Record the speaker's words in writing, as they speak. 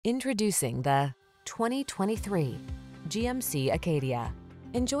Introducing the 2023 GMC Acadia.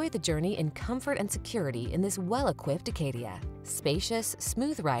 Enjoy the journey in comfort and security in this well-equipped Acadia. Spacious,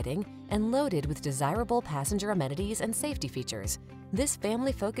 smooth riding, and loaded with desirable passenger amenities and safety features, this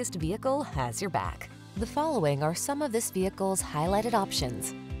family-focused vehicle has your back. The following are some of this vehicle's highlighted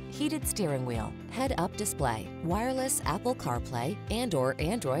options: heated steering wheel, head-up display, wireless Apple CarPlay and/or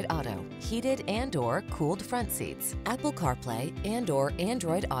Android Auto, heated and/or cooled front seats, Apple CarPlay and/or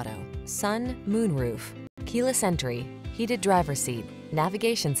Android Auto, sun, moonroof, keyless entry, heated driver's seat,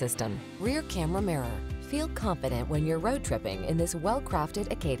 navigation system, rear camera mirror. Feel confident when you're road tripping in this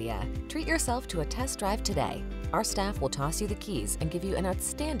well-crafted Acadia. Treat yourself to a test drive today. Our staff will toss you the keys and give you an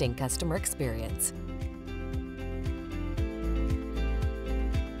outstanding customer experience.